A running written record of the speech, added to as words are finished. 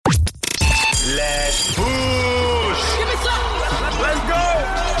Let's push. Give me some. Let's go.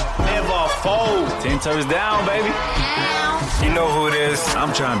 Never fold. 10 toes down, baby. You know who it is.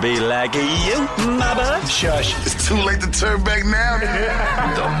 I'm trying to be like you, my bud. Shush. It's too late to turn back now.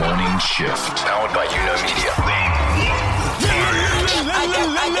 The Morning Shift. Powered by Media.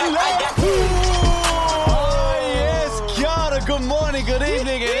 Good morning, good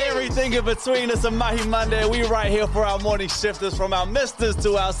evening, and everything in between. It's a Mahi Monday. We right here for our morning shifters, from our misters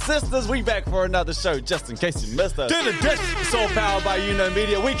to our sisters. We back for another show, just in case you missed us. It's all powered by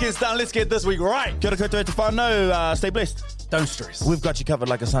Media. Weekend's done. Let's get this week right. Kia ora koutou te whānau. Stay blessed. Don't stress. We've got you covered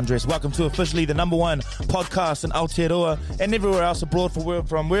like a sundress. Welcome to officially the number one podcast in Aotearoa and everywhere else abroad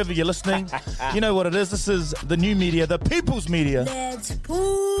from wherever you're listening. You know what it is. This is the new media, the people's media. Let's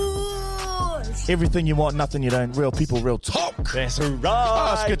push. Everything you want, nothing you don't. Real people, real talk. That's right.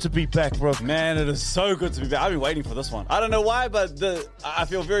 Oh, it's good to be back, bro. Man, it is so good to be back. I've been waiting for this one. I don't know why, but I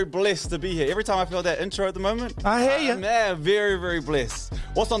feel very blessed to be here. Every time I feel that intro at the moment, I hear you. Man, very, very blessed.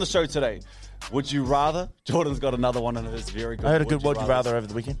 What's on the show today? Would you rather? Jordan's got another one and it's very good. I heard a good would you rather over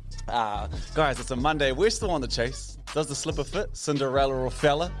the weekend. Guys, it's a Monday. We're still on the chase. Does the slipper fit? Cinderella or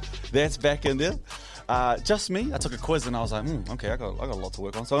fella? That's back in there. Just me. I took a quiz and I was like, okay, I got a lot to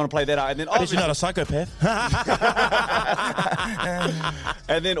work on. So I'm going to play that out. And then I bet you're not a psychopath.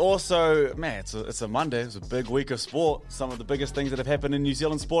 And then also, man, it's a Monday. It's a big week of sport. Some of the biggest things that have happened in New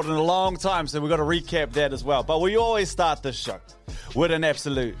Zealand sport in a long time. So we've got to recap that as well. But we always start this show with an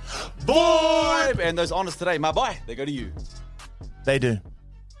absolute vibe. And those honors today, my boy, they go to you. They do.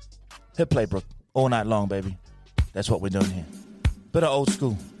 Hit play, Brooke. All night long, baby. That's what we're doing here. Bit of old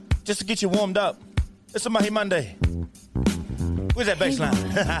school. Just to get you warmed up. It's a Mahi Monday. Where's that bass line?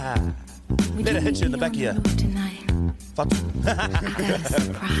 Let it hit you in the back of your... Fuck. I got a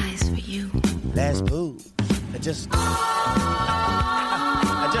surprise for you. Last boo. I just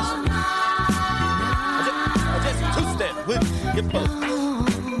two-step with your boo.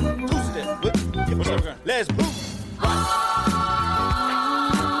 Two-step with your boo. Last boo.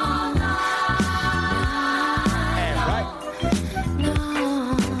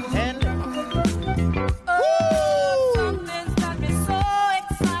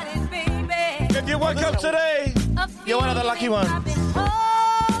 Woke up today, you're one of the lucky ones.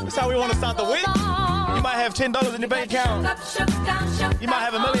 That's how we want to start the week. You might have $10 in your bank account. You might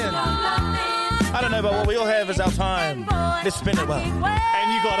have $1 million. I don't know, but what we all have is our time. Let's spend it well.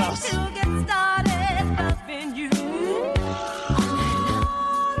 And you got us.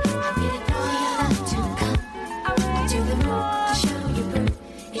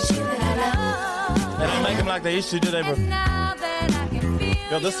 They don't make them like they used to, do they, bro?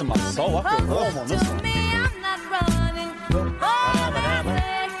 Yo, this is my soul. I feel warm on this one. I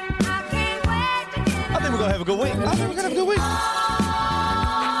think we're going to have a good week.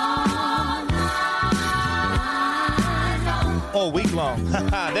 All week long.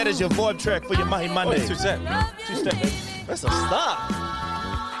 That is your vibe track for your Mahi Monday. Two-step, baby. That's a start.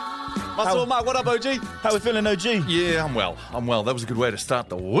 Muscle Mark, what up, OG? How we feeling, OG? Yeah, I'm well. That was a good way to start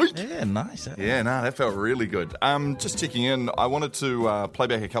the week. Yeah, nice. Yeah, that felt really good. Just checking in, I wanted to play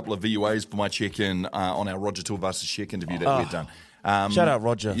back a couple of VUAs for my check-in on our Roger Tuivasa Sheck interview that we'd done. Shout out,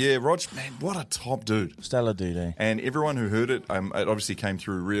 Roger. Yeah, Roger, man, what a top dude. Stellar dude, eh? And everyone who heard it, it obviously came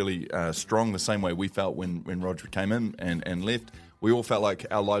through really strong, the same way we felt when Roger came in and left. We all felt like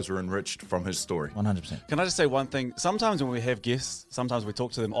our lives were enriched from his story. 100%. Can I just say one thing? Sometimes when we have guests, sometimes we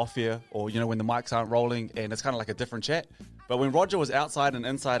talk to them off here, or when the mics aren't rolling, and it's kind of like a different chat. But when Roger was outside and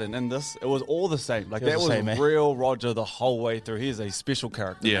inside and in this, it was all the same. Like that was real Roger the whole way through. He is a special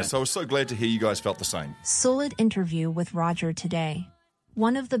character. Yeah, man. so I was so glad to hear you guys felt the same. Solid interview with Roger today.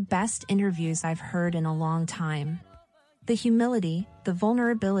 One of the best interviews I've heard in a long time. The humility, the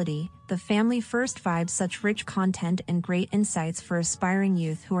vulnerability, the family-first vibe, such rich content and great insights for aspiring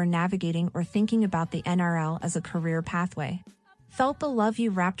youth who are navigating or thinking about the NRL as a career pathway. Felt the love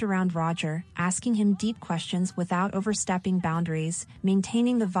you wrapped around Roger, asking him deep questions without overstepping boundaries,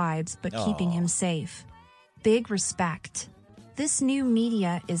 maintaining the vibes but keeping him safe. Big respect. This new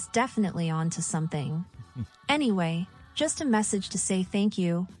media is definitely onto something. Anyway, just a message to say thank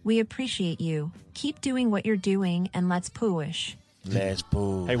you. We appreciate you. Keep doing what you're doing and let's pooish. Let's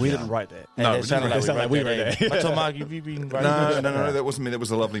poo. Hey, we didn't write that. No, it sounded like we wrote that. I told Mark, have you been writing No, that wasn't me. That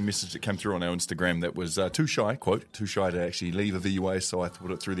was a lovely message that came through on our Instagram that was too shy to actually leave a VUA, so I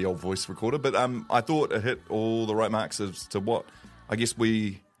put it through the old voice recorder. But I thought it hit all the right marks as to what I guess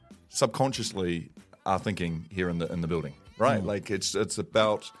we subconsciously are thinking here in the building, right? Like it's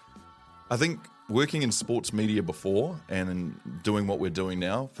about, I think, working in sports media before and in doing what we're doing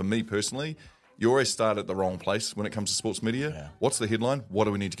now, for me personally, you always start at the wrong place when it comes to sports media. Yeah. What's the headline? What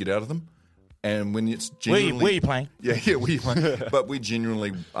do we need to get out of them? And when it's Where genuinely... you playing? Yeah, where you playing? But we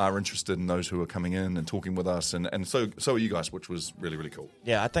genuinely are interested in those who are coming in and talking with us, and so are you guys, which was really, really cool.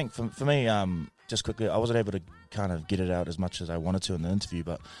 Yeah, I think for me, just quickly, I wasn't able to kind of get it out as much as I wanted to in the interview,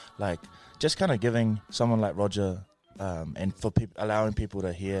 but like just kind of giving someone like Roger and for allowing people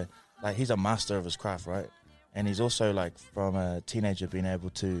to hear, like he's a master of his craft, right? And he's also like from a teenager being able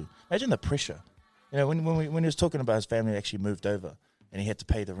to imagine the pressure. You know, when he was talking about his family actually moved over and he had to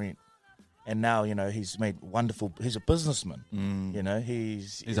pay the rent. And now, you know, he's made wonderful... He's a businessman. You know,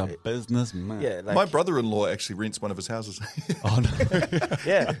 he's a businessman. Yeah, like, My brother-in-law actually rents one of his houses. Oh, no.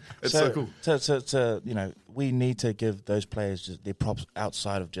 yeah. It's so cool. So, you know, we need to give those players just their props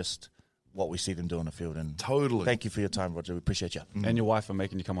outside of just what we see them do on the field. And Totally. thank you for your time, Roger. We appreciate you. And your wife for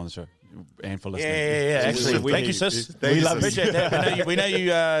making you come on the show. And for listening. Yeah. Actually, thank you, sis. We appreciate that. We know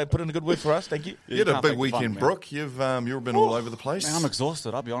you put in a good word for us. Thank you. You had a can't big make weekend, fun, man. Brooke. You've been all over the place. Man, I'm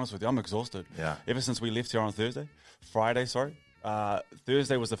exhausted. I'll be honest with you. I'm exhausted. Yeah. Ever since we left here on Friday,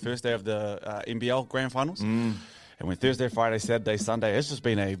 Thursday was the first day of the NBL Grand Finals. And when Thursday, Friday, Saturday, Sunday, it's just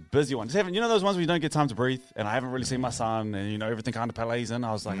been a busy one. You know those ones where you don't get time to breathe, and I haven't really seen my son, and you know everything kind of parlays in.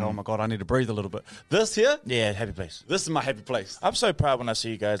 I was like, oh my God, I need to breathe a little bit. This here, Yeah, happy place. this is my happy place. I'm so proud when I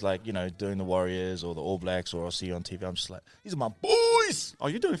see you guys like, you know, doing the Warriors or the All Blacks, or I'll see you on TV. I'm just like, these are my boys. Oh,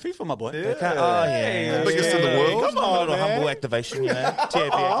 you're doing FIFA, my boy. Oh, yeah. Biggest in the world. Come on, a little humble activation, you know. TAP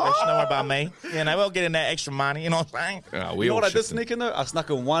activation. Don't worry about me. You know, we'll get in that extra money, you know what I'm saying? Yeah, You know what I did chipped in. sneak in though? I snuck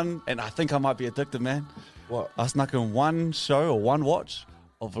in one, and I think I might be addicted, man. What? I snuck in one show or one watch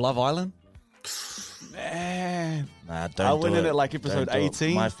of Love Island. Man. Nah, don't I went do in it. at, like, episode Don't do it.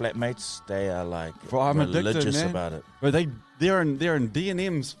 18. My flatmates, they are like Bro, I'm addicted, religious man. about it. Bro, they're in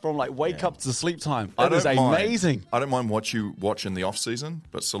D&Ms from like wake up to sleep time. I It is don't mind. amazing. I don't mind what you watch in the off season,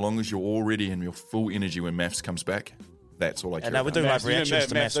 but so long as you're already in your full energy when Maths comes back, that's all I care And now we're about. doing Maths, live reactions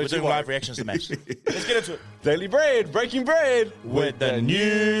to Maths, Maths. don't We're you doing worry. live reactions to Maths. Let's get into it. Daily bread, breaking bread With the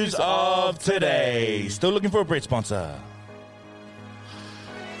news of today. Still looking for a bread sponsor.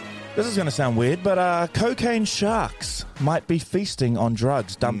 This is going to sound weird, but cocaine sharks might be feasting on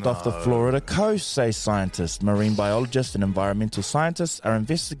drugs dumped off the Florida coast, say scientists. Marine biologists and environmental scientists are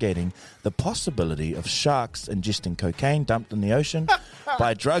investigating the possibility of sharks ingesting cocaine dumped in the ocean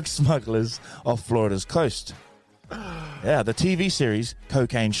by drug smugglers off Florida's coast. Yeah, the TV series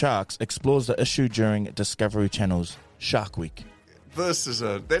Cocaine Sharks explores the issue during Discovery Channel's Shark Week. That's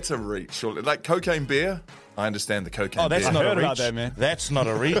a reach. Surely. Like Cocaine Bear, I understand the cocaine Oh, that's bear. not a heard reach. about that, man. That's not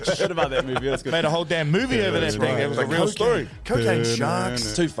a reach. Heard about that movie. That's good. Made a whole damn movie over that thing. That was a But real story. Cocaine sharks,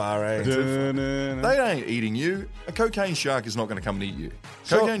 It's too far, eh? they ain't eating you. A cocaine shark is not going to come and eat you.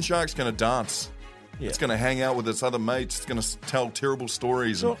 Cocaine shark's going to dance. Yeah. It's going to hang out with its other mates. It's going to tell terrible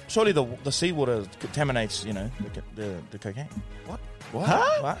stories. Surely the seawater contaminates, you know, the cocaine. What?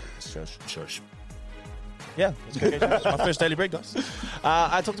 What? What? Shush. Shush. Yeah, it's cocaine. It's my first daily break, guys.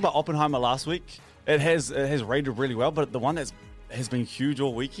 I talked about Oppenheimer last week. It has rated really well, but the one that has been huge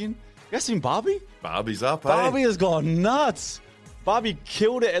all weekend. You guys seen Barbie? Barbie's up, Barbie eh? has gone nuts. Barbie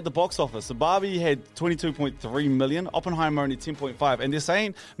killed it at the box office. So Barbie had 22.3 million, Oppenheimer only 10.5. And they're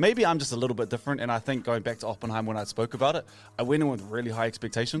saying, maybe I'm just a little bit different. And I think going back to Oppenheimer when I spoke about it, I went in with really high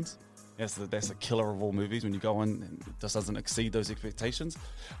expectations. That's a killer of all movies when you go in and it just doesn't exceed those expectations.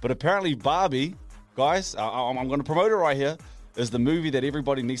 But apparently Barbie, guys, I'm going to promote it right here, is the movie that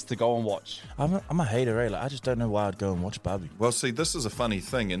everybody needs to go and watch. I'm a hater, eh? Like, I just don't know why I'd go and watch Barbie. Well, see, this is a funny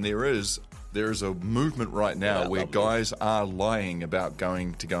thing, and there is a movement right now where guys are lying about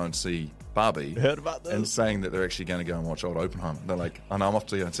going and see Barbie. Heard about this? And saying that they're actually going to go and watch old Oppenheimer. They're like, oh no, I'm off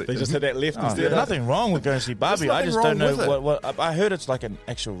to go and see. They just hit that left Oh, instead. there's nothing wrong with going to see Barbie. I nothing just don't wrong know with it. what. I heard it's like an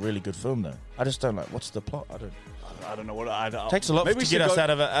actual really good film, though. I just don't like. What's the plot? I don't know what I don't. Takes a lot Maybe to we get should us go-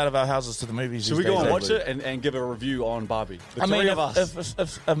 out of our houses to the movies. Should these we go days, and eh? watch it and give a review on Barbie? The I mean, three of us.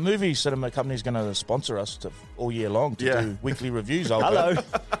 if a movie cinema company is going to sponsor us all year long to Yeah. do weekly reviews, I'll Hello. go.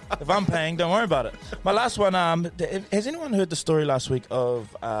 If I'm paying, don't worry about it. My last one. Has anyone heard the story last week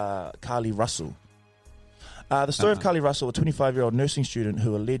of Carly Russell? The story of Carly Russell, a 25-year-old nursing student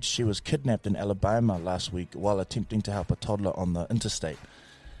who alleged she was kidnapped in Alabama last week while attempting to help a toddler on the interstate.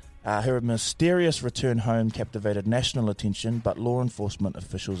 Her mysterious return home captivated national attention, but law enforcement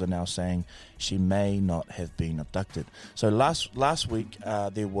officials are now saying she may not have been abducted. So last week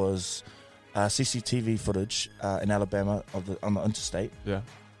there was CCTV footage in Alabama on the interstate. Yeah.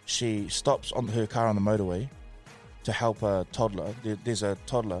 She stops on her car on the motorway to help a toddler. There's a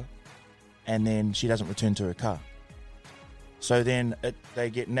toddler, and then she doesn't return to her car. So then it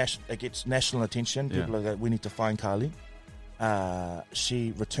gets national attention. People are like, we need to find Carly.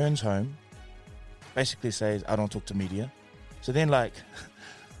 She returns home, basically says, I don't talk to media. So then, like,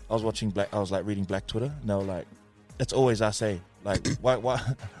 I was watching I was like reading Black Twitter, and they were like, "It's always us, eh? Like, why,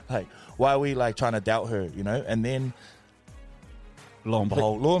 like, why are we like trying to doubt her, you know?" And then, lo and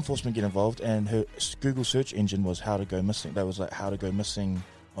behold, law enforcement get involved, and her Google search engine was how to go missing. That was like how to go missing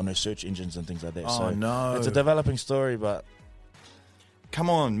on her search engines and things like that. Oh, so no. it's a developing story, but Come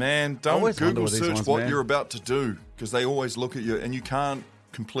on, man. Don't always wonder Google with these search ones, what man. you're about to do because they always look at you and you can't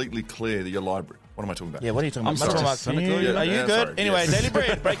completely clear your library. What am I talking about? yeah, what are you talking I'm about? sorry. Mark, Cynical, yeah. are you Yeah, good? sorry. Anyway, Yes. Daily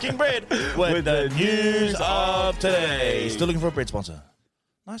Bread, breaking bread with the news of today. Still looking for a bread sponsor.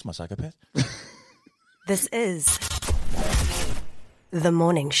 Nice, my psychopath. This is The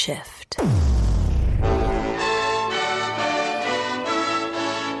Morning Shift.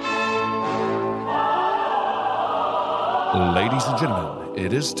 Ladies and gentlemen,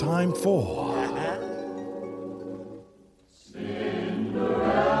 it is time for...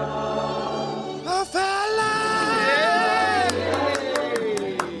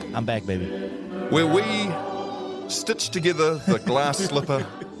 I'm back, baby. where we stitch together the glass slipper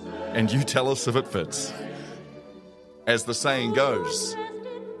and you tell us if it fits. As the saying goes,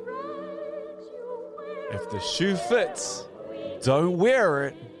 If the shoe fits, don't wear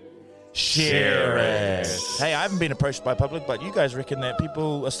it. Share it. Hey, I haven't been approached by public, but you guys reckon that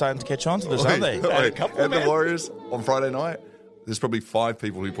people are starting to catch on to this, aren't they? at the Warriors on Friday night, there's probably 5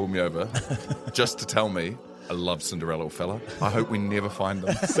 people who pulled me over just to tell me I love Cinderella fella. I hope we never find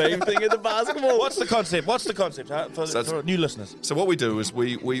them. Same thing at the basketball. What's the concept? For new listeners? So what we do is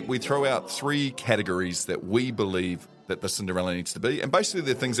we throw out 3 categories that we believe that the Cinderella needs to be, and basically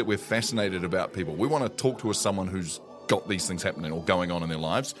they're things that we're fascinated about people. We want to talk to someone who's got these things happening or going on in their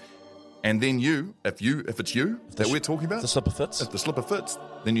lives, and then if it's you that we're talking about, The slipper fits. if the slipper fits,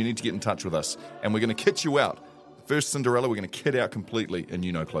 then you need to get in touch with us, and we're going to kit you out. The first Cinderella, we're going to kit out completely in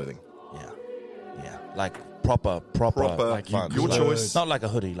clothing. Yeah. Like proper, like fun. your Like, choice. Not like a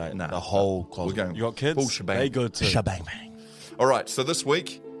hoodie, like the whole We're closet. going You got kids? full shebang. They good too. Shabang bang. All right, so this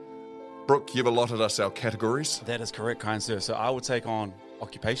week, Brooke, you've allotted us our categories. That is correct, kind sir. So I will take on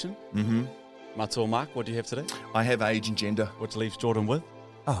occupation. Mm-hmm. Matua Mark, what do you have today? I have age and gender. Which leaves Jordan with?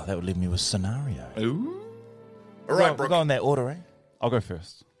 Oh, that would leave me with scenario. Ooh. All right, We'll Brooke. go in that order, eh? I'll go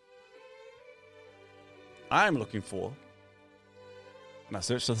first. I am looking for, and I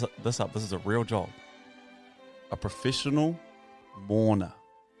searched this up, this is a real job, a professional mourner.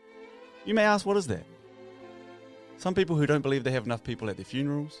 You may ask, what is that? Some people who don't believe they have enough people at their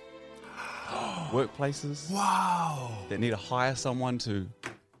funerals, workplaces, that need to hire someone to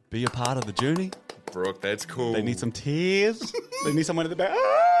be a part of the journey. Brooke, that's cool. They need some tears. They need someone in the back.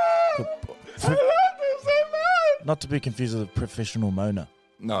 I love you so much. Not to be confused with a professional moaner.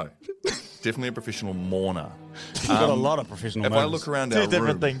 No, definitely a professional mourner. You've got a lot of professional If I mourners. look around Two our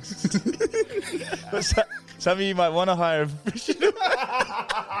different room, things. Some of you might want to hire a professional.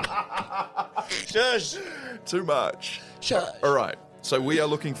 Shush. too much. Shush. All right, so we are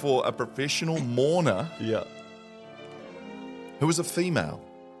looking for a professional mourner Yeah. who is a female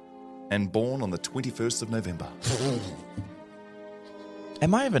and born on the 21st of November.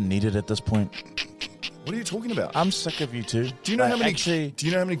 Am I even needed at this point? What are you talking about? I'm sick of you two. do you know how many? Actually, Do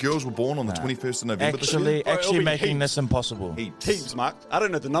you know how many girls were born on the 21st of November? this year? it'll be making heaps. this impossible. Heaps, Mark. I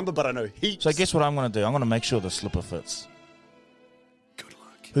don't know the number, but I know heaps. So guess what I'm going to do? I'm going to make sure the slipper fits. Good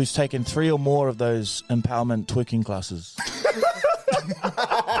luck. Who's taken 3 or more of those empowerment twerking classes?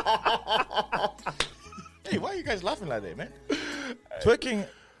 Hey, why are you guys laughing like that, man? Twerking.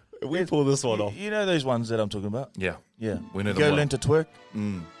 we pull this one off. You know those ones that I'm talking about? Yeah. Yeah. We know You them go well. learn to twerk.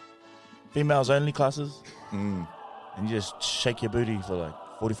 Females only classes. And you just shake your booty for like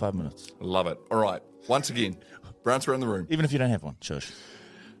 45 minutes. Love it. All right. Once again, bounce around the room. Even if you don't have one. Shush.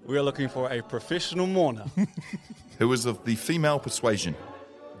 We are looking for a professional mourner. Who is of the female persuasion,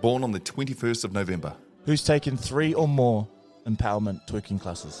 born on the 21st of November. Who's taken 3 or more empowerment twerking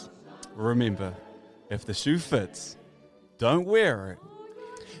classes? Remember, if the shoe fits, don't wear it.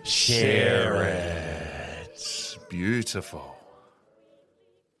 Share it. It's beautiful.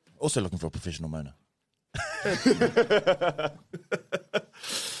 Also looking for a professional moaner.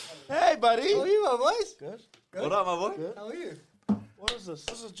 Hey, buddy. How are you, my boys? Good. What up, my boy? How are you? What is this?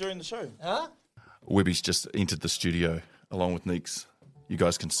 This is during the show. Huh? Webby's just entered the studio along with Neeks. You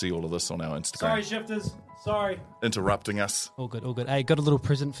guys can see all of this on our Instagram. Sorry, shifters. Sorry. Interrupting us. All good, all good. Hey, got a little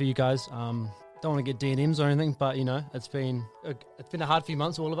present for you guys. Don't want to get D&Ms or anything, but you know, it's been a hard few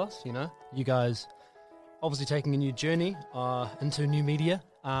months, all of us. You know, you guys obviously taking a new journey into new media.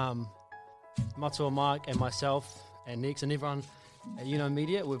 Matua Mark and myself and Neeks and everyone at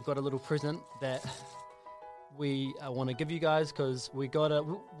Media, we've got a little present that we want to give you guys because we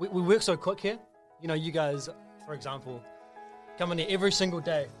work so quick here. You know, you guys, for example, come in here every single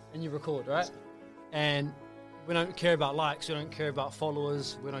day and you record, right? And we don't care about likes, we don't care about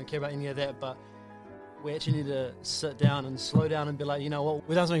followers, we don't care about any of that, but we actually need to sit down and slow down and be like, you know what,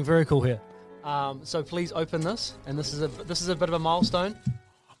 we've done something very cool here. So please open this, and this is a bit of a milestone.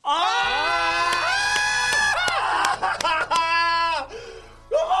 Come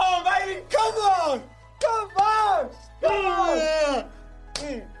on, baby! Come on! Come on! Come on!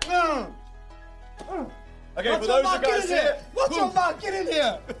 Okay, for those who guys see it, What's your mark? Get in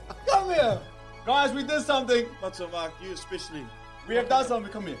here. Come here. guys, we did something. What's your mark? You especially. We have done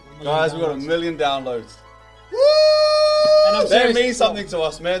something. Come here, guys. We got 1 million downloads. And I'm That serious, means something to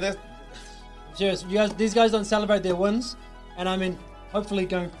us, man. That's, I'm serious. These guys don't celebrate their wins, and I mean, hopefully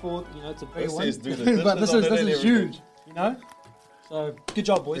going forward, you know, it's a big Let's one. see us do this. But this is everything. huge, you know. So good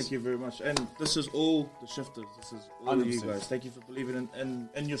job, boys. Thank you very much. And this is all the shifters. This is all of you 100%. guys. Thank you for believing in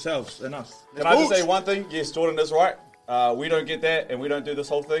yourselves and us. Can I just say one thing? Yes, Jordan is right. We don't get that, and we don't do this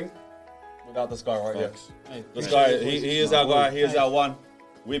whole thing without this guy right here. Hey, This guy, he is our guy. He is our one.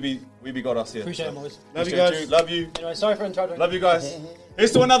 We be got us here. appreciate it, boys. Love you Appreciate guys. Love you. Anyway, sorry for interrupting. Love you guys.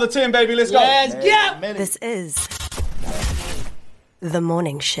 Here's to another 10, baby. Let's go. Let's go. This is The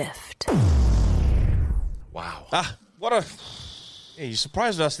Morning Shift. Wow. What a. Yeah, you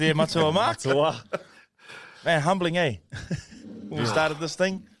surprised us there, Matua Mark. Man, humbling, eh? When we started this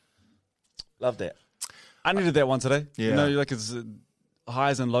thing. Love that. I needed that one today. Yeah. You know, like it's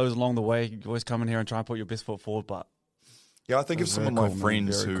highs and lows along the way. You always come in here and try and put your best foot forward, but Yeah, I think of That's some of very my cool, man.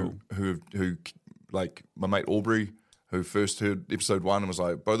 friends Very who like my mate Aubrey, who first heard episode 1 and was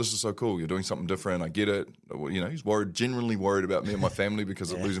like, "Bro, this is so cool. You're doing something different. I get it." You know, he's genuinely worried about me and my family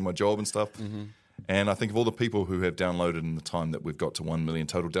because of losing my job and stuff. And I think of all the people who have downloaded in the time that we've got to 1 million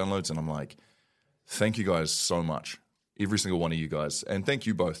total downloads, and I'm like, thank you guys so much, every single one of you guys, and thank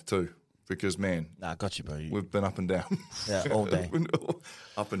you both too, because man, Nah, got you, bro. we've been up and down. Yeah, all day.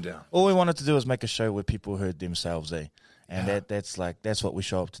 Up and down. All we wanted to do was make a show where people heard themselves, eh? And that's what we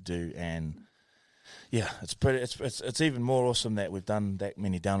show up to do. And yeah, it's even more awesome that we've done that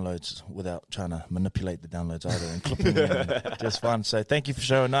many downloads without trying to manipulate the downloads either and clipping them. Just fun. So thank you for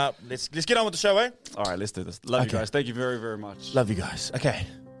showing up. Let's get on with the show, eh? all right, let's do this. Love you Okay. guys. Thank you very, very much. Love you guys. Okay,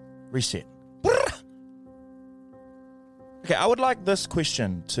 reset. Okay, I would like this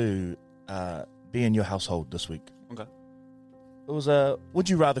question to be in your household this week. Okay. It was a would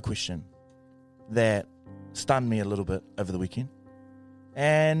you rather question that stunned me a little bit over the weekend,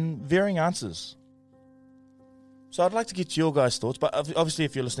 and varying answers. So I'd like to get your guys' thoughts, but obviously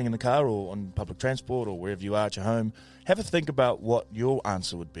if you're listening in the car or on public transport or wherever you are at your home, have a think about what your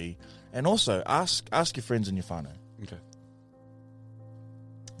answer would be, and also ask your friends and your whānau. Okay.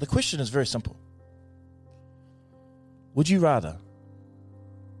 The question is very simple. Would you rather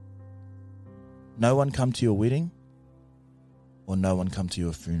no one come to your wedding or no one come to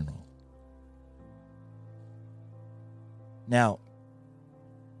your funeral? Now,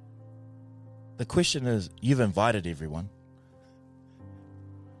 the question is, you've invited everyone,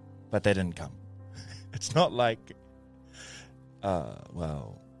 but they didn't come. It's not like,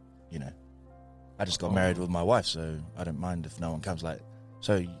 well, you know, I just got married with my wife, so I don't mind if no one comes. Like,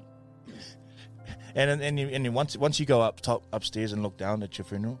 so, and once you go upstairs and look down at your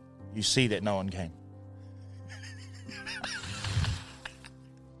funeral, you see that no one came.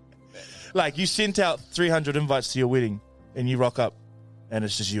 Like, you sent out 300 invites to your wedding, and you rock up, and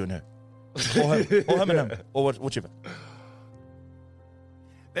it's just you and her. Or him and him, or whichever.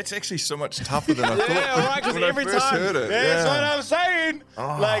 That's actually so much tougher than I thought. Yeah, right, because when I every first time. heard it. That's what I'm saying.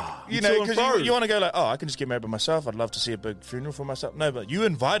 Like, you you know, to and fro. because you want to go like, oh, I can just get married by myself. I'd love to see a big funeral for myself. No, but you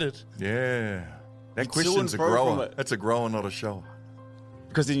invited. Yeah. That to question's and a fro from grower. it. It's a grower, not a shower.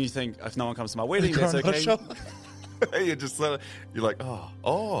 Because then you think, if no one comes to my wedding, that's okay. You're just you're like,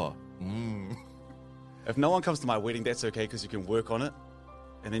 If no one comes to my wedding, that's okay because you can work on it.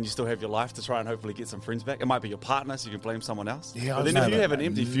 And then you still have your life to try and hopefully get some friends back. It might be your partner, so you can blame someone else. Yeah, but then if you have an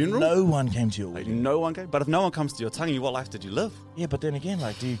empty funeral, No one came to your like, wedding. no one came. But if no one comes to your tongue, what life did you live? Yeah, but then again,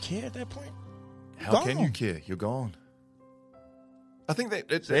 like, do you care at that point? how can Gone. you care? You're gone. I think that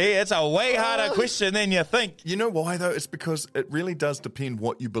it's See, it's a way harder question than you think. You know why though? It's because it really does depend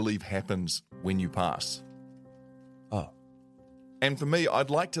what you believe happens when you pass. Oh. And for me, I'd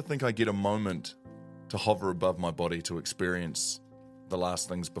like to think I get a moment to hover above my body to experience the last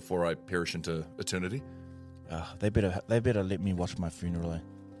things before I perish into eternity. They better let me watch my funeral.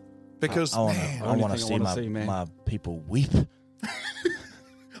 Because I want only to thing I see wanna see, man. my people weep.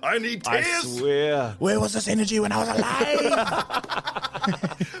 I need I tears. swear. Where was this energy when I was alive?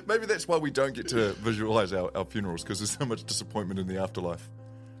 Maybe that's why we don't get to visualize our funerals, because there's so much disappointment in the afterlife.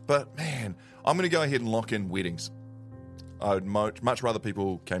 But man, I'm going to go ahead and lock in weddings. I would much rather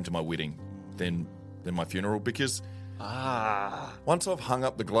people came to my wedding than my funeral, because once I've hung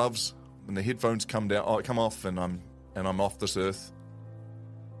up the gloves and the headphones come off, and I'm off this earth,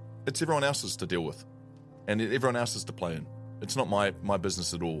 it's everyone else's to deal with, and everyone else's to play in. It's not my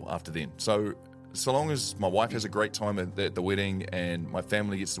business at all after then. So long as my wife has a great time at the wedding and my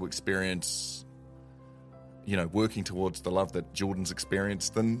family gets to experience, working towards the love that Jordan's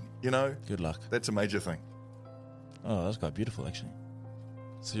experienced, then, Good luck. that's a major thing. Oh, that's quite beautiful, actually.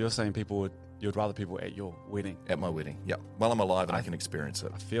 So you're saying you'd rather people at your wedding? At my wedding, yeah. While I'm alive and I can experience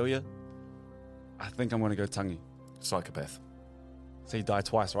it. I feel you. I think I'm going to go Tangi. Psychopath. So you die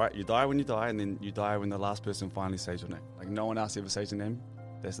twice, right? You die when you die, and then you die when the last person finally says your name. Like no one else ever says your name.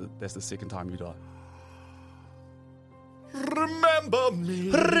 That's the second time you die. Remember me.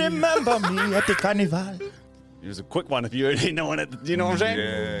 Remember me at the carnival. It was a quick one if you already know it. You know what I'm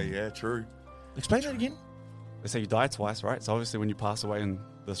saying? Yeah, true. Explain it again. They say you die twice, right? So obviously when you pass away in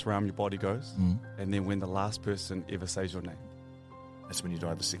this realm, your body goes. And then when the last person ever says your name. That's when you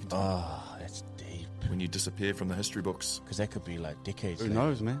die the second time. Oh, that's deep. When you disappear from the history books. Because that could be like decades. Who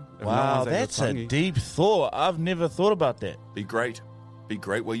knows, man? If no Wow, one's at your that's a Tangi. deep thought. I've never thought about that. Be great. Be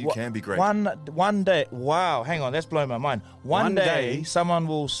great where you can be great. One day. Wow, hang on, that's blowing my mind. One day, someone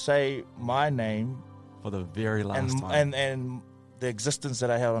will say my name For the very last time. and the existence that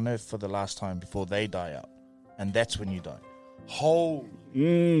I had on earth for the last time before they die out. And that's when you die. Holy.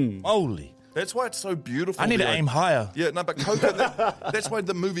 That's why it's so beautiful. I need to aim higher. Yeah, no, but Coco, that's why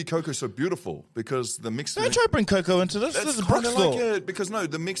the movie Coco's so beautiful, because the Mexican... Don't try to bring Coco into this. This is Brooks like it, because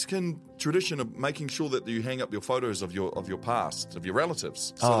the Mexican tradition of making sure that you hang up your photos of your past, of your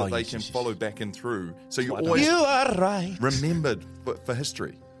relatives, so that they can follow back in through. So you always You are right. remembered for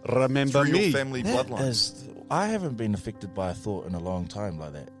history. Remember through me. your family That bloodline. is, I haven't been affected by a thought in a long time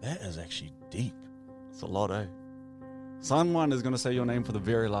like that. That is actually deep. It's a lot, eh? Someone is going to say your name for the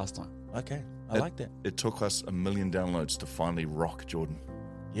very last time. Okay, I like that. It took us 1 million downloads to finally rock Jordan.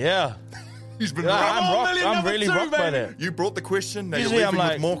 Yeah. He's been I'm really rocked by that. You brought the question, now Usually you're I'm leaving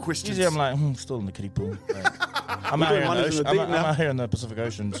like, with more questions. Usually I'm like, still in the kiddie pool. I'm, out here in the ocean. I'm out here in the Pacific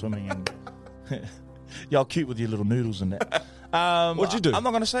Ocean swimming, and y'all cute with your little noodles and that. What'd you do? I'm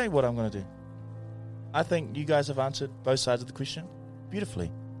not going to say what I'm going to do. I think you guys have answered both sides of the question beautifully.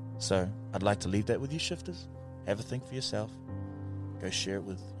 So I'd like to leave that with you, shifters. Have a think for yourself. Go share it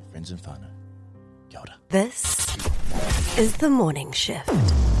with your friends in whānau. Kia ora. This is the morning shift.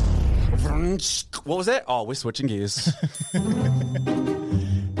 What was that? Oh, we're switching gears. Are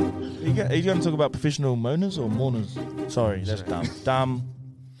you going to talk about professional moaners or mourners? Sorry, that's dumb.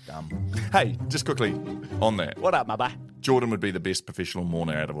 Hey, just quickly on that. What up, my boy? Jordan would be the best professional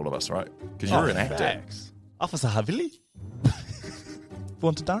mourner out of all of us, right? Because you're an actor. Facts. Officer Havili?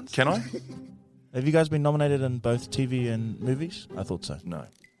 Want to dance? Can I? Have you guys been nominated in both TV and movies? I thought so. No.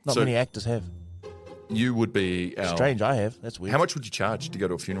 Not So many actors have. You would be our... Strange, I have. That's weird. How much would you charge to go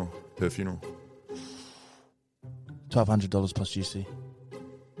to a funeral, per funeral? $1,200 plus GC.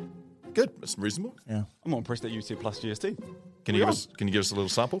 Good. That's reasonable. Yeah. I'm more impressed that you said plus GST. Can you give us a little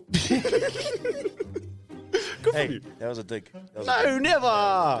sample? Hey, that was a dig. No,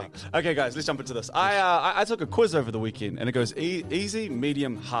 never. Okay, guys, let's jump into this. I took a quiz over the weekend, and it goes easy,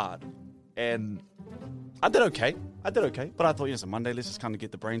 medium, hard. And I did okay. But I thought, it's a Monday. Let's just kind of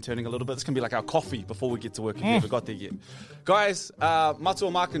get the brain turning a little bit. This can be like our coffee before we get to work if we ever got there yet. Guys, Matua,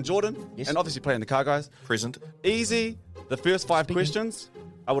 Mark, and Jordan, and obviously playing the car, guys. Present. Easy. The first 5 questions,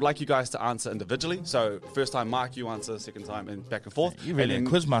 I would like you guys to answer individually. So first time, Mark, you answer. Second time, and back and forth. You're really And a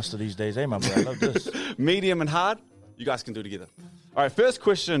then quizmaster these days, eh, my bro? I love this. medium and hard, you guys can do together. All right, first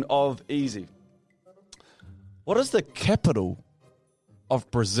question of easy. What is the capital of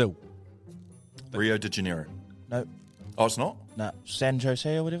Brazil? Rio de Janeiro. No, Oh, it's not? no. San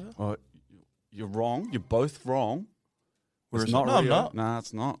Jose or whatever? Oh, you're wrong. You're both wrong. Where It's is not it? No, I'm Rio. not. Nah,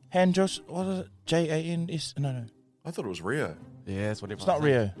 it's not. Hanjos, what is it? Jans? No. I thought it was Rio. Yeah, that's what everyone's not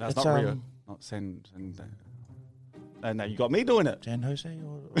saying. Rio. No, it's It's, not Rio. Not San. No, you got me doing it. San Jose?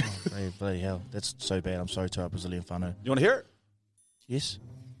 Or, bloody hell. That's so bad. I'm sorry to our Brazilian whānau. You want to hear it? Yes?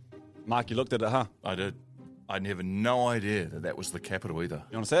 Mark, you looked at it, huh? I did. I'd have no idea that was the capital either.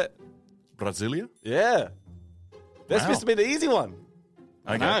 You want to say it? Brasilia? Yeah. That's Wow. supposed to be the easy one.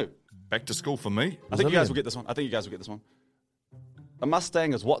 I know. Back to school for me. I think you guys will get this one. A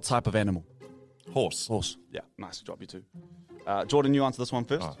Mustang is what type of animal? Horse. Yeah, nice to drop you too. Jordan, you answer this one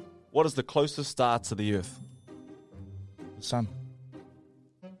first. Oh. What is the closest star to the Earth? The sun.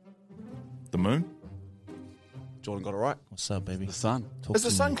 The moon? Jordan got it right. What's up, baby? The sun. Talk Is the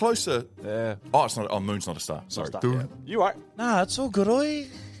to sun me. closer? Yeah. Oh, it's not. Oh, moon's not a star. Sorry. Star, yeah. You right. Nah, it's all good, oi.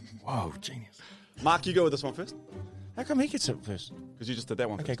 Whoa, genius. Mark, you go with this one first. How come he gets it first? Because you just did that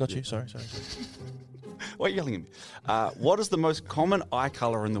one. Okay, first. got Yeah. you. Sorry. Why are you yelling at me? What is the most common eye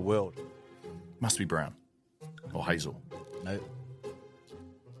color in the world? Must be brown or hazel. No.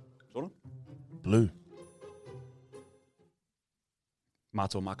 Jordan? Blue.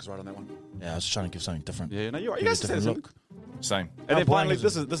 Marto or Mark is right on that one. Yeah, I was trying to give something different. Yeah, no, you're right. You Give guys it a said different something. look. Same. And then boring finally, is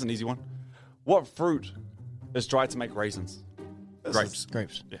this it? is an easy one. What fruit is dried to make raisins? This Grapes. is-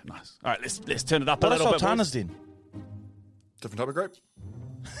 Grapes. Yeah, nice. All right, let's turn it up What a are little bit. sultanas boys. then? Different type of grape?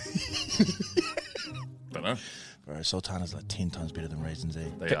 Don't know. Bro, sultanas like 10 times better than raisins, eh?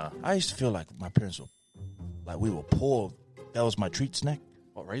 They are. I used to feel like my parents were, like we were poor. That was my treat snack.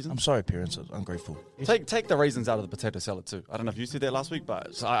 What, raisins? I'm sorry, parents. I was ungrateful. Take the raisins out of the potato salad too. I don't know if you said that last week,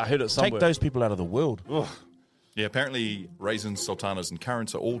 but I heard it somewhere. Take those people out of the world. Ugh. Yeah, apparently raisins, sultanas, and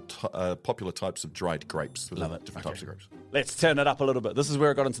currants are all popular types of dried grapes. Love it. Different types of grapes. Let's turn it up a little bit. This is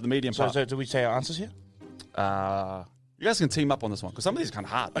where it got into the medium part. So do we say our answers here? You guys can team up on this one because some of these are kind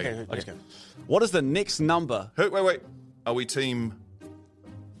of hard. Okay, let's go. What is the next number? Hey, wait. Are we team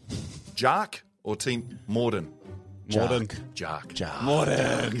Jark or team Morden? Morden. Jark.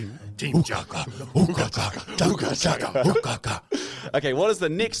 Morden. Team Jark. Okay, what is the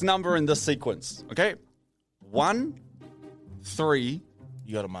next number in this sequence? Okay, 1, 3,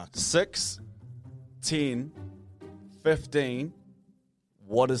 You got to mark. 6, 10, 15.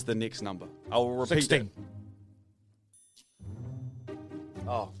 What is the next number? I will repeat 16. it.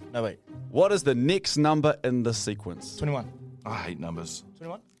 Oh, no, wait. What is the next number in this sequence? 21. I hate numbers.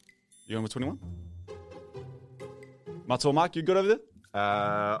 21? You going with 21? Mato Mark, you good over there?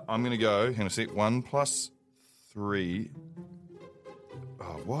 I'm going to go, hang on a sec, 1 plus 3. Oh,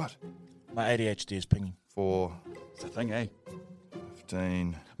 what? My ADHD is pinging. 4, It's a thing, eh?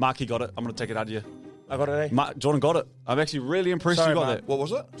 15. Mark, he got it. I'm going to take it out of you. I got it, eh? Mark, Jordan got it. I'm actually really impressed Sorry, you got Mark. that. What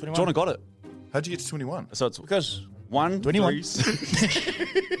was it? 21. Jordan got it. How'd you get to 21? So it's Because 1, 21. 3,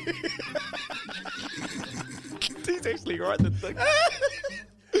 He's actually right. The thing.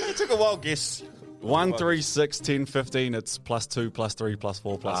 it took a wild guess. 1, 3, 6, 10, 15. It's plus 2, plus 3, plus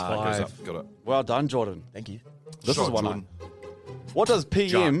 4, plus Goes 5. up. Got it. Well done, Jordan. Thank you. This Shot, is one. Jordan. What does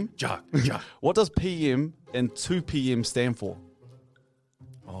PM? Jark. What does PM and 2 PM stand for?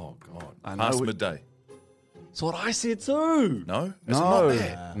 Oh, God. I know Past it- midday. That's what I said too. No? Is it No, not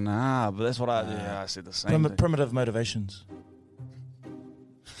that? nah, but that's what I said the same thing. Primitive motivations.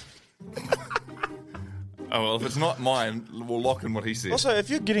 Oh, well, if it's not mine, we'll lock in what he said. Also, if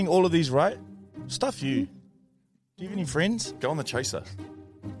you're getting all of these right, stuff you. Do you have any friends? Go on the chaser.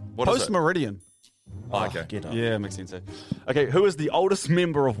 What is Post it? Meridian. Oh, okay. Get up. Yeah, makes sense. Eh? Okay, who is the oldest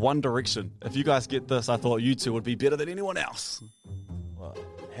member of One Direction? If you guys get this, I thought you two would be better than anyone else. Well,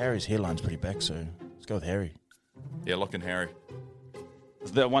 Harry's hairline's pretty back, so let's go with Harry. Yeah, lock in Harry.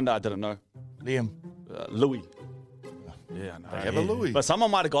 It's the one that I didn't know. Liam. Louis. Yeah, I know. They have a Louis. But someone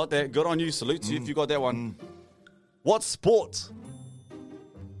might have got that. Good on you. Salute to you if you got that one. What sport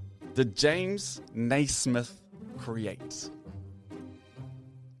did James Naismith create?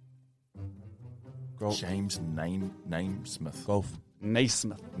 James Naismith. Golf.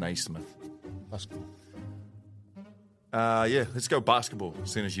 Naismith. Naismith. Basketball. Yeah, let's go basketball.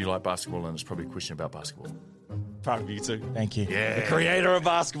 As soon as you like basketball, and it's probably a question about basketball. Proud of you too. Thank you. The creator of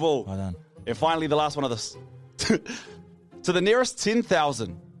basketball. Well done. And finally, the last one of this. To the nearest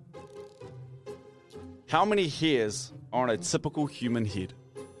 10,000, how many hairs are on a typical human head?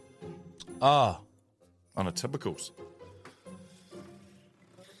 Ah. On a typicals.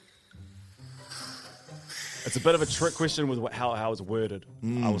 It's a bit of a trick question with how it's worded.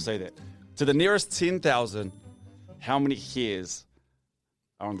 I will say that. To the nearest 10,000, how many hairs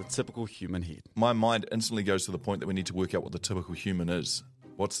are on the typical human head? My mind instantly goes to the point that we need to work out what the typical human is.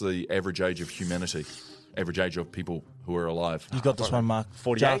 What's the average age of humanity? Average age of people who are alive. You got this one, Mark.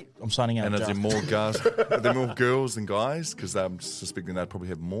 48? Jack, I'm signing out. And is Jack. there more guys? Are there more girls than guys? Because I'm suspecting they'd probably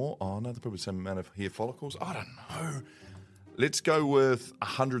have more. Oh no, they're probably the same amount of hair follicles. I don't know. Let's go with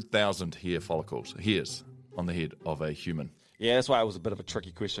 100,000 hair follicles, hairs on the head of a human. Yeah, that's why it was a bit of a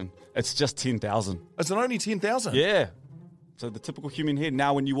tricky question. It's just 10,000. Is it only 10,000? Yeah. So the typical human head,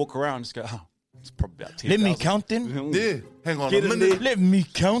 now when you walk around, just go, oh, it's probably about 10,000. Let me count then. Yeah. Hang on Get a in minute. Let me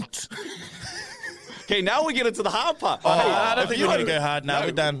count. Okay, now we get into the hard part. I don't if think you we're going are- to go hard now.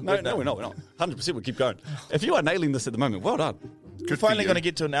 We're done. No, we're not. We're not. 100% we'll keep going. If you are nailing this at the moment, well done. We're finally going to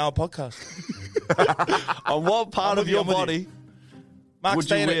get to an hour podcast. On what part of your I'm with you. body, Mark, Would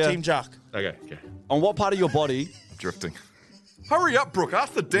stay you in wear- at Team Jack. Okay. on what part of your body Drifting. Hurry up, Brooke.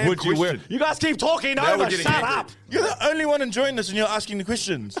 Ask the damn would you question. wear? You guys keep talking Now over. we're getting Shut angry. up. You're the only one enjoying this and you're asking the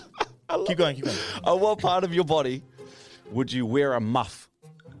questions. Keep going. On what part of your body would you wear a muff?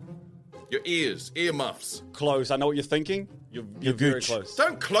 Your ears, earmuffs. Close. I know what you're thinking. You're very gooch. close.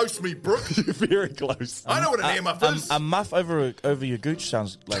 Don't close me, Brooke. You're very close. I know what an earmuff is. A muff over your gooch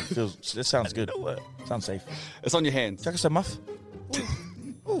sounds like this sounds good. Sounds safe. It's on your hands. Check us a muff.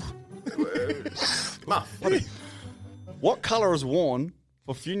 Muff. What colour is worn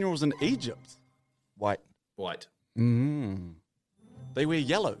for funerals in Egypt? White. White. They wear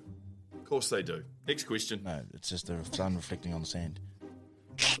yellow. Of course they do. Next question. No, it's just the sun reflecting on the sand.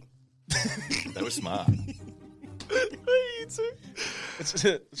 That was smart. Because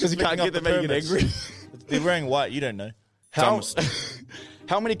you can't get them making it angry. They're wearing white. You don't know. How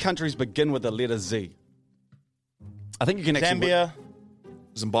many countries begin with the letter Z? I think you can actually... Zambia,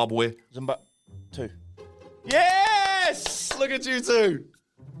 Zimbabwe. 2. Yes! Look at you two.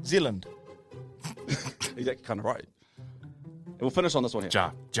 Zealand. He's actually kind of right. And we'll finish on this one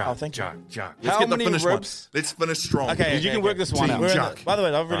here. Oh, thank you. Let's How get the many finish ribs? one. Let's finish strong. Okay, You can work this one Team out. We're in Jack. by the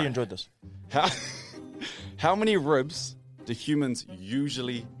way, I've really enjoyed this. How many ribs do humans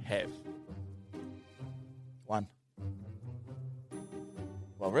usually have? 1.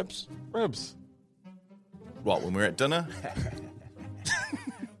 Well, ribs. Ribs. What, when we're at dinner?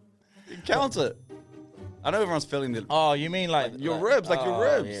 Count it. I know everyone's feeling the... Oh, you mean like your ribs, like your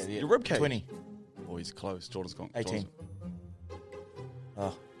ribs. yeah. Your rib cage. 20. Oh, he's close. Jordan's gone. 18.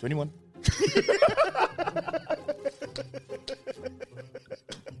 21.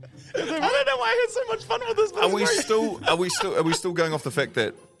 I don't know why I had so much fun with this. Are we still going off the fact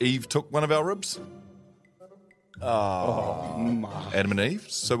that Eve took one of our ribs? Adam and Eve.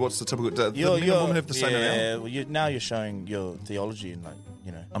 So what's the typical? Do the men and women have the same amount? Yeah, well, now you're showing your theology and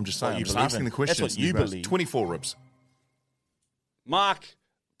I'm just what saying. I'm you just believe asking in. the question. That's what you believe. 24 ribs. Mark,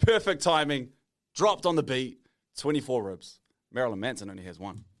 perfect timing. Dropped on the beat. 24 ribs. Marilyn Manson only has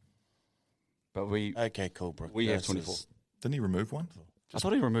 1. But we Okay, cool, bro. we have 24. Didn't he remove one? I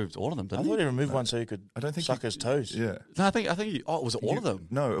thought he removed all of them, I didn't thought he? he removed one so he could suck his toes. Yeah. No, I think he... Oh, was it all of them?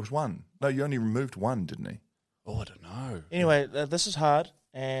 No, it was one. No, you only removed one, didn't he? Oh, I don't know. Anyway, this is hard,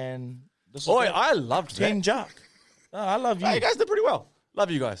 and this is Boy, great. I loved that. Team Jack. Oh, I love you. Hey, you guys did pretty well. Love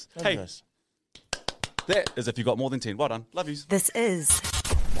you guys. Love hey, you guys. that is if you got more than 10. Well done. Love yous. This is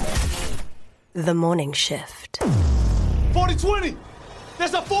The Morning Shift. 40-20.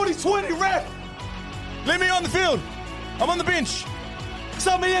 There's a 40-20 rep. Let me on the field. I'm on the bench.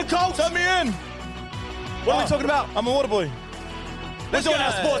 Sub me in, coach. Sub me in. What are we talking about? I'm a water boy. We're doing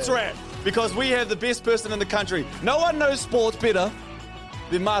our sports rap because we have the best person in the country. No one knows sports better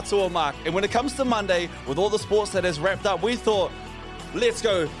than Matua Mark. And when it comes to Monday, with all the sports that has wrapped up, we thought, let's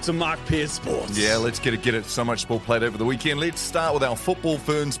go to Mark Pierce Sports. Yeah, let's get it. So much sport played over the weekend. Let's start with our football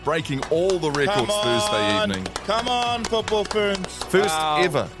ferns breaking all the records Thursday evening. Come on, football ferns. First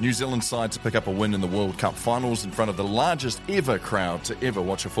ever New Zealand side to pick up a win in the World Cup finals in front of the largest ever crowd to ever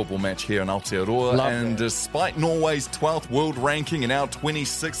watch a football match here in Aotearoa. And despite Norway's 12th world ranking and our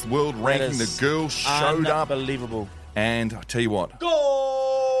 26th world ranking, the girls showed up. Unbelievable. And I tell you what,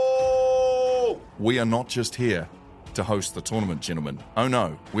 Go! we are not just here to host the tournament, gentlemen. Oh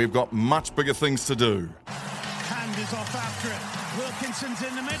no, we've got much bigger things to do. Hand is off after it. Wilkinson's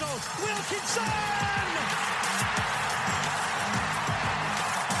in the middle. Wilkinson!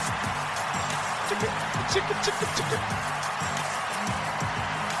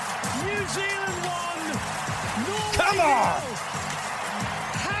 New Zealand won. Norway Come on! nil.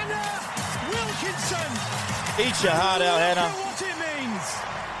 Hannah Wilkinson. Eat your heart out, Hannah. Look at what it means.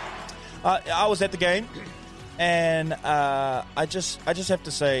 I was at the game, and I just have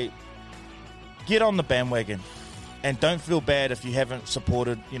to say, get on the bandwagon, and don't feel bad if you haven't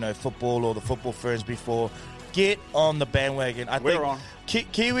supported football or the football ferns before. Get on the bandwagon. We're on.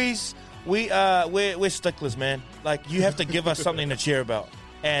 Kiwis, we're sticklers, man. Like, you have to give us something to cheer about.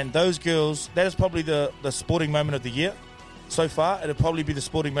 And those girls, that is probably the sporting moment of the year so far. It'll probably be the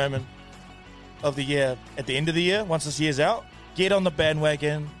sporting moment of the year at the end of the year, once this year's out. Get on the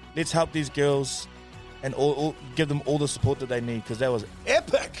bandwagon. Let's help these girls and all give them all the support that they need, because that was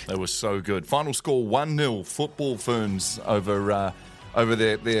epic. That was so good. Final score 1-0 football ferns over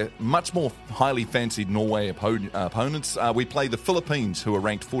their much more highly fancied Norway opponents. We play the Philippines, who are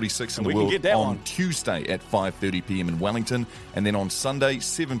ranked 46 in the world, on Tuesday at 5:30 p.m. in Wellington. And then on Sunday,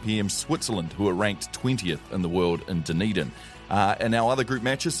 7 p.m, Switzerland, who are ranked 20th in the world in Dunedin. And our other group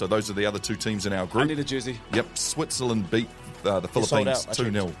matches, so those are the other two teams in our group. I need a jersey. Yep, Switzerland beat the Philippines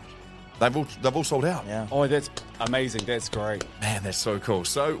 2-0. They've all sold out. Yeah. Oh, that's amazing. That's great. Man, that's so cool.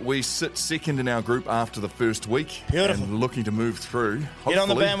 So we sit second in our group after the first week. Beautiful. And looking to move through. Get on the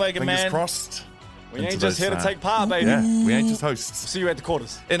Hopefully, bandwagon, fingers man. crossed. We ain't just here to take part, baby. Yeah, we ain't just hosts. See you at the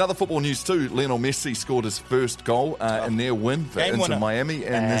quarters. In other football news too, Lionel Messi scored his first goal in their win for Game Inter winner. Miami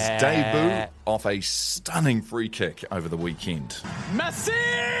in his debut off a stunning free kick over the weekend. Messi!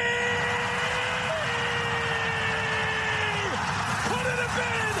 Put it a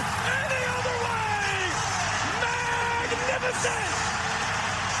bid any other way! Magnificent!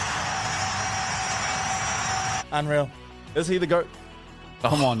 Unreal. Is he the GOAT?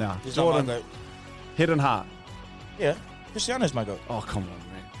 Come on now. He's not my Jordan, goat. head and heart. Yeah, Cristiano's my goat. Oh, come on, man.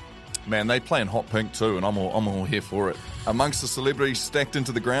 Man, they play in hot pink too, and I'm all here for it. Amongst the celebrities stacked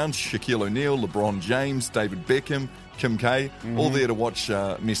into the ground, Shaquille O'Neal, LeBron James, David Beckham, Kim K, all there to watch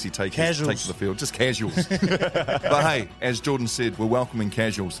Messi take to the field. Just casuals. But hey, as Jordan said, we're welcoming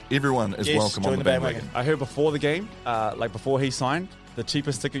casuals. Everyone is Yes, welcome join on the the bandwagon. I heard before the game, before he signed, the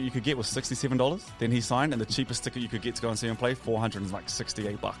cheapest ticket you could get was $67. Then he signed, and the cheapest ticket you could get to go and see him play,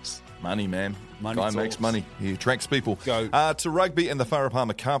 $468. Money, man. Money Guy talks. makes money. He attracts people. Go. To rugby, and the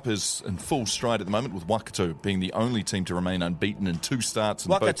Farah Cup is in full stride at the moment, with Waikato being the only team to remain unbeaten in 2 starts.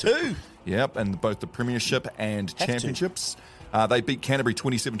 In Waikato? Yep, and both the Premiership and to. Championships. They beat Canterbury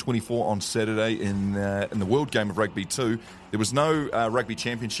 27-24 on Saturday in the World Game of Rugby 2. There was no Rugby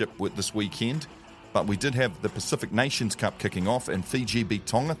Championship this weekend, but we did have the Pacific Nations Cup kicking off, and Fiji beat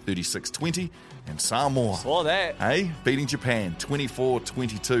Tonga 36-20, and Samoa, Saw that. hey, beating Japan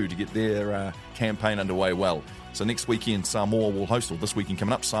 24-22 to get their campaign underway well. So next weekend, Samoa will host, or this weekend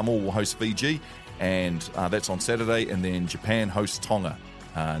coming up, Samoa will host Fiji, and that's on Saturday, and then Japan hosts Tonga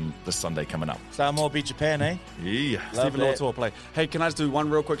this Sunday coming up. Samoa beat Japan, eh? Yeah. Stephen that. Lotoa play. Hey, can I just do one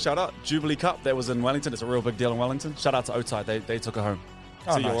real quick shout out? Jubilee Cup, that was in Wellington. It's a real big deal in Wellington. Shout out to Otai. They took it home.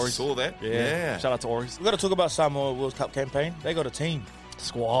 Oh, See you, nice. Ori. Saw that? Yeah. Shout out to Ori's. We've got to talk about Samoa World Cup campaign. They got a team.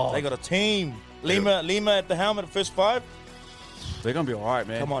 Squad. They got a team. Lima at the helm at the first 5. They're going to be all right,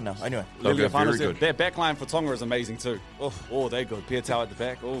 man. Come on now. Anyway. They'll Lilia go very Whanau said good. Their backline for Tonga is amazing too. Oh, they're good. Pietau at the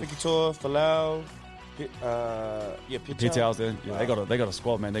back. Oh, Pikitor, Falau, Pietau's there. Yeah, they got a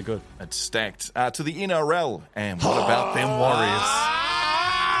squad, man. They're good. It's stacked. To the NRL, and what about them Warriors?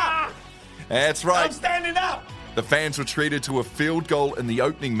 That's right. I'm standing up. The fans were treated to a field goal in the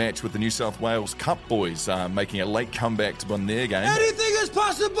opening match with the New South Wales Cup boys, making a late comeback to win their game. Anything is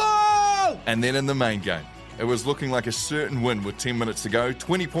possible. And then in the main game, it was looking like a certain win with 10 minutes to go.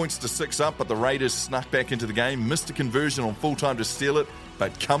 20 points to 6 up, but the Raiders snuck back into the game, missed a conversion on full time to steal it,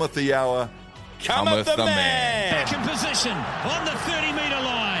 but cometh the hour, cometh the man. Back in position on the 30-metre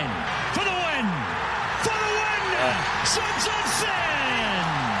line for the win. For the win. Johnson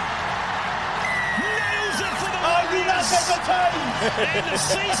nails it for the win. And the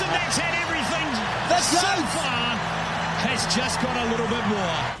season that's had everything so far has just got a little bit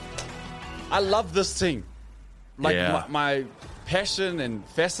more. I love this team. Like Yeah. my passion and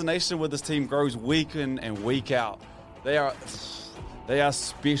fascination with this team grows week in and week out. They are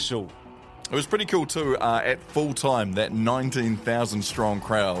special. It was pretty cool too. At full time, that 19,000 strong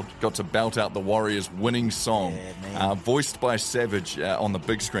crowd got to belt out the Warriors' winning song, voiced by Savage on the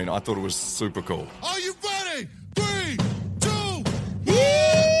big screen. I thought it was super cool. Are you ready? 3, 2, 1.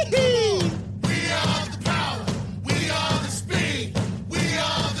 We are the power. We are the speed. We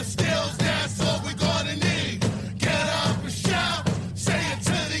are the skills. That's all we're gonna need. Get up and shout. Say it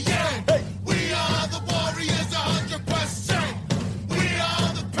to the end. We are the Warriors 100%. We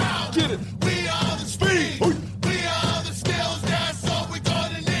are the power. Get it. We are the speed. We are the skills. That's all we're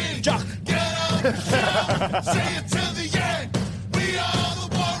gonna need. Get up and shout. Say it to the end. We are the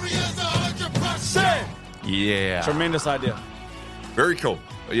Warriors 100%. Yeah. Tremendous idea. Very cool.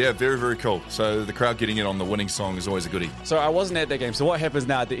 Yeah, very, very cool. So the crowd getting in on the winning song is always a goodie. So I wasn't at that game. So what happens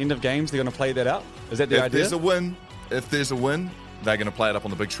now at the end of games? They're going to play that out? Is that the If idea? there's a win, they're going to play it up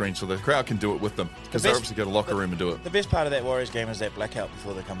on the big screen so the crowd can do it with them. Because they best- obviously go to the locker room and do it. The best part of that Warriors game is that blackout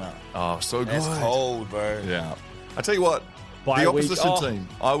before they come out. Oh, so good. That's cold, bro. Yeah. I tell you what, Bye the week. opposition Oh. team,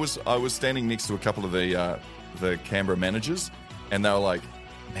 I was standing next to a couple of the Canberra managers, and they were like,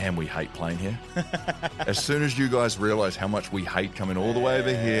 man, we hate playing here. As soon as you guys realise how much we hate coming all the way over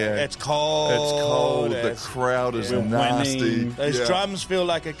here. It's cold. It's cold. It's- The crowd is We're nasty. winning. Those Yeah. drums feel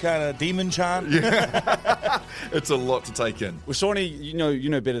like a kind of demon chant. It's a lot to take in. Well, Shawnee, you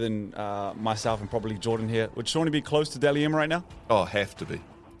know better than myself and probably Jordan here. Would Shawnee be close to Dally M right now? Oh, have to be.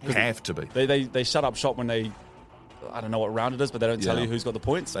 Have to be. They shut up shop when they, I don't know what round it is, but they don't tell Yeah. you who's got the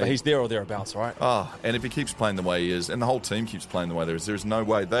points. But They- he's there or thereabouts, right? Oh, and if he keeps playing the way he is, and the whole team keeps playing the way there's no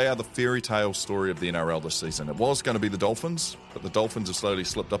way. They are the fairy tale story of the NRL this season. It was going to be the Dolphins, but the Dolphins have slowly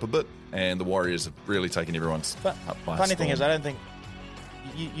slipped up a bit, and the Warriors have really taken everyone's But up by a funny thing storm. is, I don't think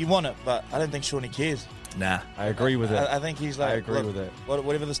you want it, but I don't think Shawnee cares. Nah. I agree with it. I think he's like, I agree look, with it.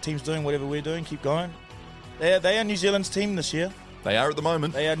 Whatever this team's doing, whatever we're doing, keep going. They are New Zealand's team this year. They are at the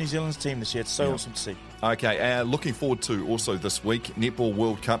moment. They are New Zealand's team this year. It's so awesome to see. Okay, looking forward to also this week, Netball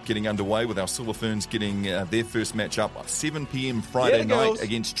World Cup getting underway with our Silver Ferns getting their first match up at 7 p.m. Friday night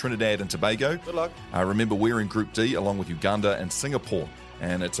against Trinidad and Tobago. Good luck. Remember, we're in Group D along with Uganda and Singapore.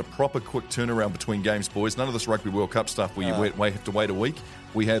 And it's a proper quick turnaround between games, boys. None of this Rugby World Cup stuff where you have to wait a week.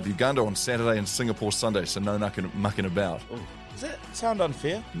 We have Uganda on Saturday and Singapore Sunday, so no mucking about. Ooh. Does that sound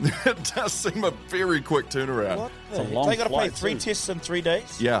unfair? It does seem a very quick turnaround. What? It's a long They got to play flight, 3 too. tests in 3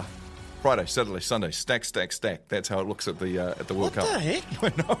 days? Yeah. Friday, Saturday, Sunday, stack. That's how it looks at the World Cup. What the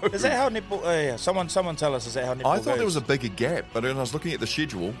heck? Is that how netball... someone tell us, is that how netball I thought goes? there was a bigger gap, but when I was looking at the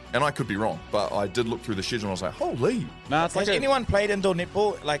schedule, and I could be wrong, but I did look through the schedule and I was like, holy. Nah, it's Has like anyone played indoor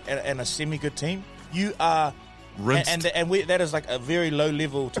netball like and a semi-good team? You are... Rinsed. And that is like a very low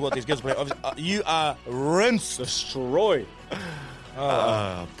level to what these girls play. Obviously, you are rinsed. destroyed.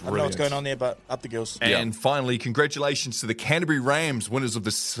 I don't know what's going on there, but up the girls. And finally, congratulations to the Canterbury Rams, winners of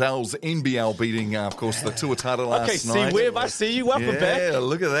the Sal's NBL, beating, of course, the Tuatara last night. Okay, Webb, I see you. Welcome back. Yeah,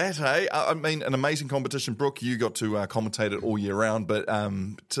 look at that, hey? I mean, an amazing competition. Brooke, you got to commentate it all year round, but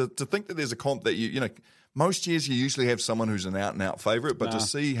to think that there's a comp that you know, most years you usually have someone who's an out-and-out favourite, but to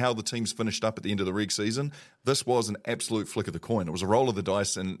see how the teams finished up at the end of the reg season, this was an absolute flick of the coin. It was a roll of the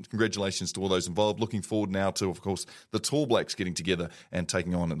dice, and congratulations to all those involved. Looking forward now to, of course, the Tall Blacks getting together and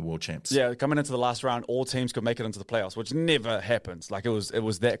taking on in the World Champs. Yeah, coming into the last round, all teams could make it into the playoffs, which never happens. Like, it was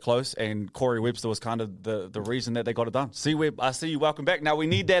that close, and Corey Webster was kind of the reason that they got it done. See, Webb, I see you. Welcome back. Now, we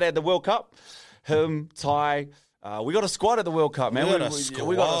need that at the World Cup. Him, Ty... we got a squad at the World Cup, man. We got a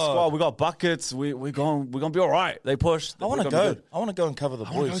squad. We got buckets. We're gonna be all right. They push. I want to go. I want to go and cover the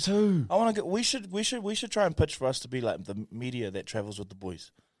boys. I want to go too. I want to go. We should try and pitch for us to be like the media that travels with the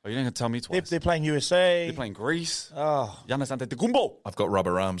boys. Oh, you didn't tell me twice. They're playing USA. They're playing Greece. Oh, Giannis Antetokounmpo. I've got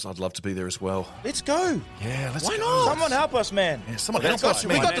rubber arms. I'd love to be there as well. Let's go. Yeah, let's Why go. not? Someone help us, man. Yeah, someone help us.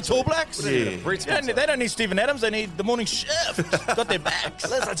 We got the Tall Blacks. Yeah. They don't need Stephen Adams. They need the morning shift. Got their backs.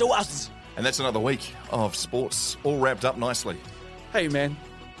 Listen to us. And that's another week of sports all wrapped up nicely. Hey, man.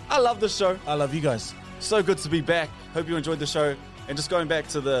 I love this show. I love you guys. So good to be back. Hope you enjoyed the show. And just going back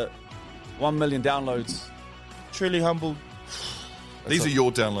to the 1 million downloads. Truly humbled. These are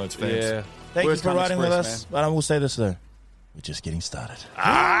your downloads, fans. Yeah. Thank Words you for can't riding with express, us. man. But I will say this, though. We're just getting started.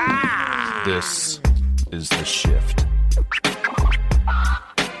 This is The Shift.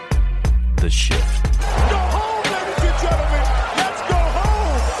 The Shift. Go home, ladies and gentlemen. Let's go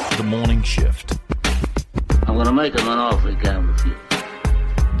home. The Morning Shift. I'm gonna make him an offer he can't refuse.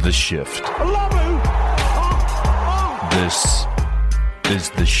 The Shift. I love you. This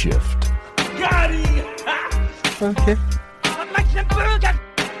is The Shift. Got him. Okay.